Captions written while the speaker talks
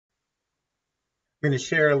I'm going to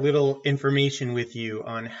share a little information with you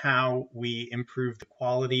on how we improve the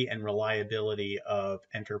quality and reliability of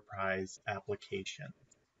enterprise applications.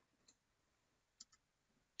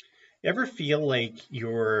 Ever feel like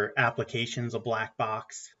your application's a black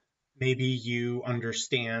box? Maybe you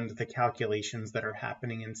understand the calculations that are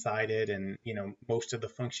happening inside it and, most of the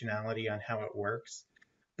functionality on how it works.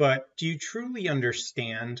 But do you truly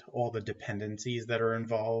understand all the dependencies that are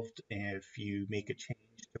involved if you make a change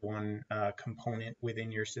to one component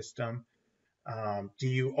within your system? Do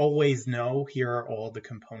you always know here are all the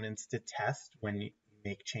components to test when you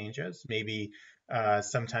make changes? Maybe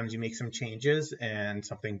sometimes you make some changes and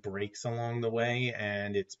something breaks along the way,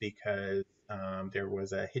 and it's because there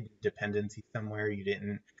was a hidden dependency somewhere you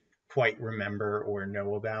didn't quite remember or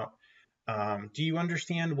know about. Do you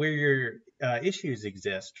understand where your issues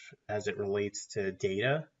exist as it relates to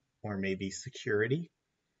data or maybe security?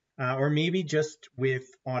 Or maybe just with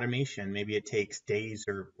automation, maybe it takes days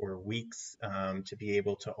or weeks to be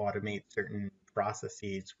able to automate certain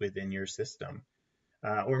processes within your system.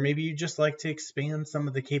 Or maybe you just like to expand some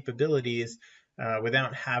of the capabilities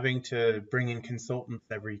without having to bring in consultants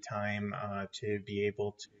every time to be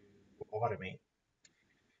able to automate.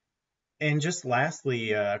 And just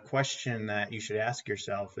lastly, a question that you should ask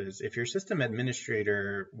yourself is if your system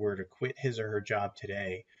administrator were to quit his or her job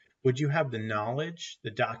today, would you have the knowledge,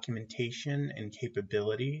 the documentation, and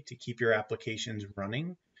capability to keep your applications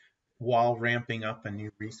running while ramping up a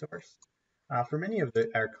new resource? For many of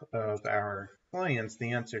our clients,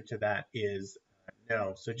 the answer to that is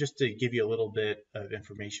no. So just to give you a little bit of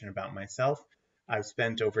information about myself, I've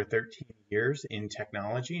spent over 13 years in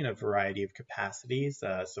technology in a variety of capacities,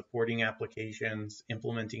 supporting applications,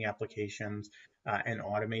 implementing applications, and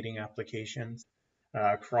automating applications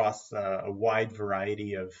across a wide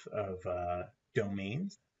variety of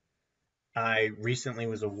domains. I recently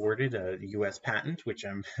was awarded a US patent, which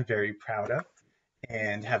I'm very proud of,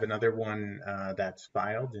 and have another one that's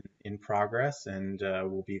filed in progress, and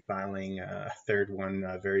we'll be filing a third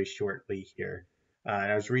one very shortly here.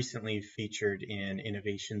 And I was recently featured in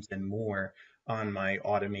Innovations and More on my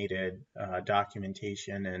automated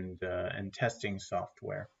documentation and testing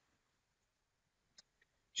software.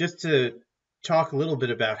 Just to talk a little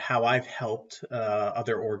bit about how I've helped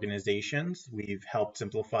other organizations. We've helped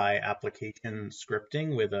simplify application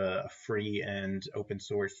scripting with a free and open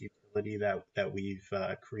source utility that we've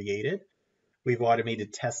created. We've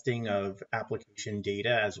automated testing of application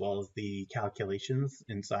data as well as the calculations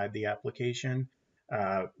inside the application.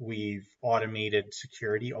 We've automated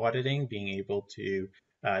security auditing, being able to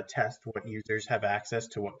test what users have access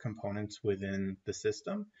to what components within the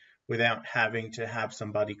system without having to have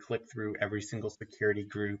somebody click through every single security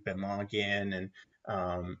group and log in and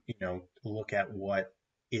look at what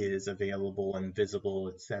is available and visible,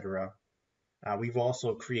 etc. We've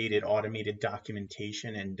also created automated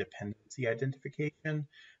documentation and dependency identification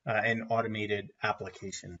and automated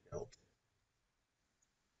application builds.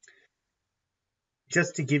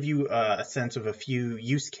 Just to give you a sense of a few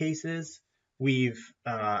use cases, we've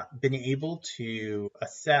been able to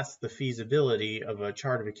assess the feasibility of a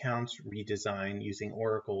chart of accounts redesign using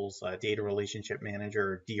Oracle's Data Relationship Manager,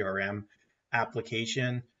 or DRM,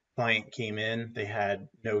 application. Client came in, they had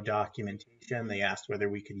no documentation. They asked whether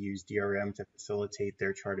we could use DRM to facilitate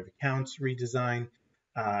their chart of accounts redesign.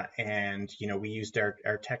 And we used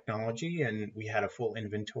our technology, and we had a full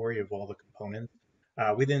inventory of all the components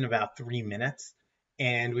within about 3 minutes.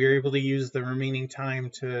 And we were able to use the remaining time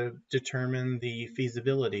to determine the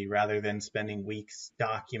feasibility rather than spending weeks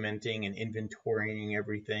documenting and inventorying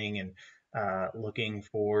everything and looking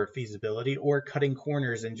for feasibility, or cutting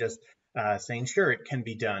corners and just saying, sure, it can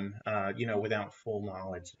be done, without full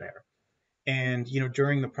knowledge there. And,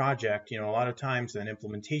 during the project, a lot of times an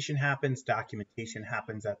implementation happens, documentation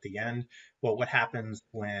happens at the end. Well, what happens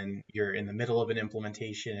when you're in the middle of an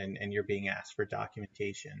implementation and you're being asked for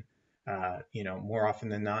documentation? More often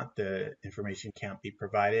than not, the information can't be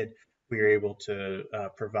provided. We are able to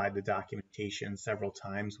provide the documentation several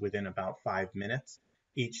times within about 5 minutes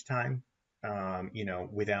each time,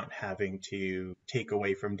 without having to take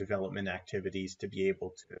away from development activities to be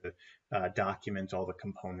able to document all the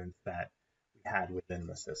components that we had within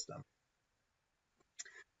the system.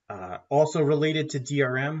 Also related to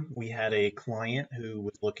DRM, we had a client who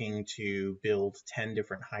was looking to build 10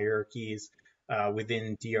 different hierarchies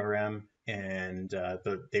within DRM, and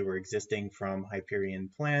they were existing from Hyperion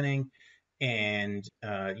Planning. And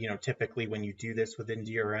typically when you do this within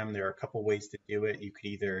DRM, there are a couple ways to do it. You could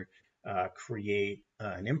either create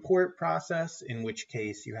an import process, in which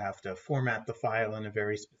case you have to format the file in a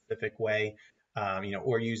very specific way,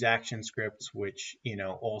 or use action scripts, which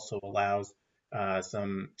also allows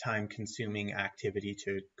some time-consuming activity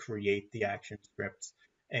to create the action scripts.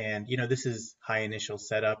 And this is high initial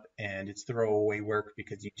setup, and it's throwaway work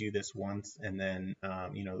because you do this once, and then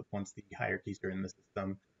once the hierarchies are in the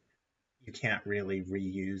system, you can't really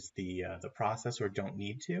reuse the process or don't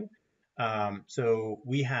need to. So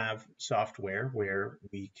we have software where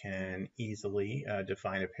we can easily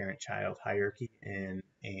define a parent-child hierarchy in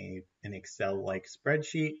an Excel-like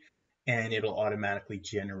spreadsheet, and it'll automatically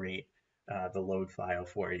generate the load file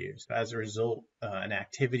for you. So as a result, an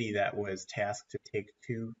activity that was tasked to take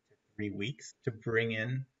 2 to 3 weeks to bring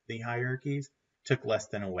in the hierarchies took less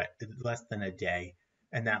than a day,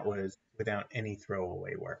 and that was without any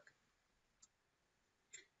throwaway work.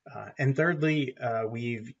 And thirdly,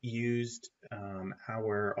 we've used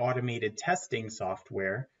our automated testing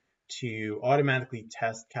software to automatically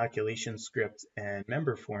test calculation scripts and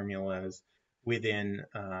member formulas within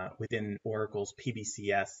Oracle's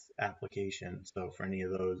PBCS application. So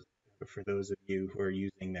for those of you who are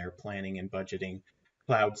using their planning and budgeting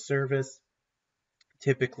cloud service,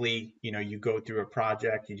 typically, you go through a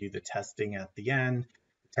project, you do the testing at the end.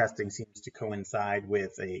 Testing seems to coincide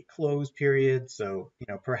with a close period, so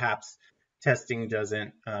perhaps testing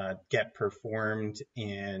doesn't get performed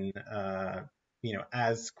in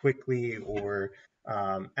as quickly or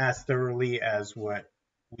as thoroughly as what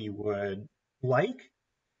we would like.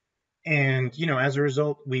 And as a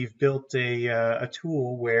result, we've built a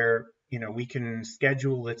tool where we can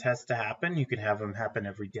schedule the tests to happen. You can have them happen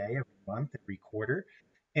every day, every month, every quarter.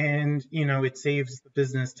 And it saves the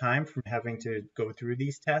business time from having to go through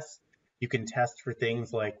these tests. You can test for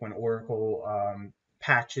things like when Oracle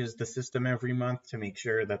patches the system every month to make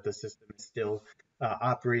sure that the system is still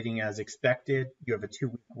operating as expected. You have a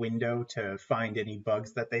 2-week window to find any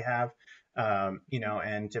bugs that they have.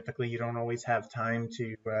 And typically you don't always have time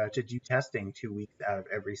to do testing 2 weeks out of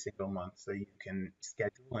every single month. So you can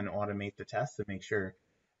schedule and automate the tests to make sure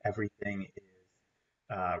everything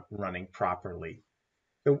is running properly.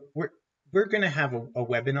 So we're going to have a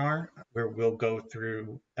webinar where we'll go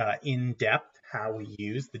through in depth how we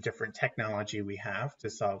use the different technology we have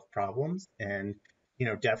to solve problems, and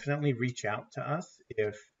definitely reach out to us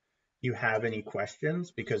if you have any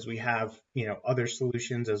questions, because we have other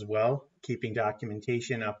solutions as well, keeping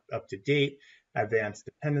documentation up to date, advanced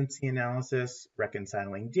dependency analysis,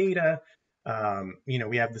 reconciling data.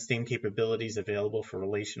 We have the same capabilities available for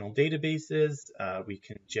relational databases. We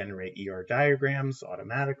can generate ER diagrams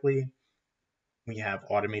automatically. We have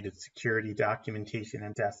automated security documentation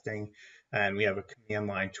and testing, and we have a command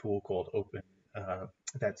line tool called Open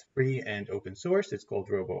that's free and open source. It's called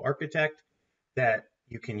RoboArchitect, that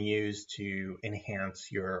you can use to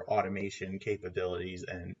enhance your automation capabilities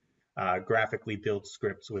and graphically build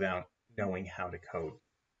scripts without knowing how to code.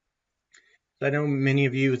 So I know many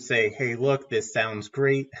of you would say, hey, look, this sounds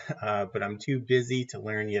great, but I'm too busy to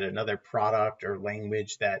learn yet another product or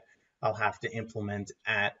language that I'll have to implement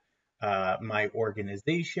at my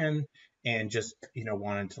organization. And just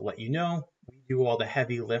wanted to let you know, we do all the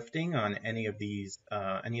heavy lifting on any of the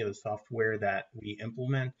software that we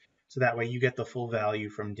implement. So that way you get the full value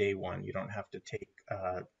from day one. You don't have to take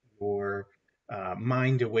your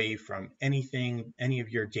mind away from any of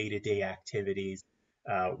your day-to-day activities.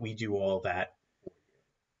 We do all that.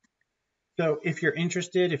 So if you're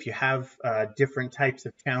interested, if you have different types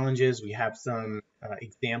of challenges, we have some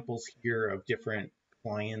examples here of different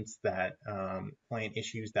client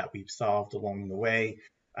issues that we've solved along the way.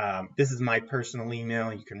 This is my personal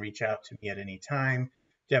email. You can reach out to me at any time.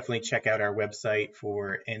 Definitely check out our website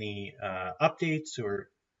for any updates or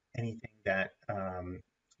anything that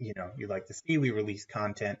you'd like to see. We release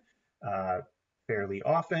content fairly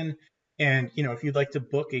often. And if you'd like to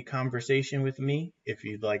book a conversation with me, if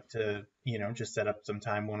you'd like to just set up some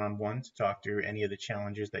time one-on-one to talk through any of the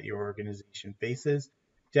challenges that your organization faces,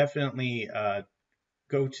 definitely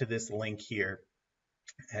go to this link here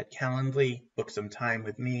at Calendly, book some time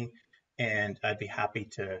with me, and I'd be happy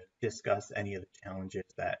to discuss any of the challenges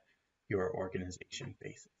that your organization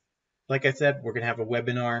faces. Like I said, we're going to have a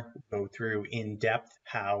webinar, go through in depth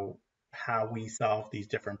how we solve these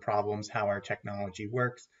different problems, how our technology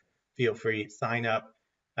works. Feel free to sign up,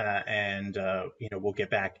 and we'll get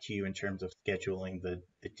back to you in terms of scheduling the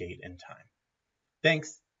date and time.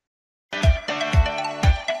 Thanks.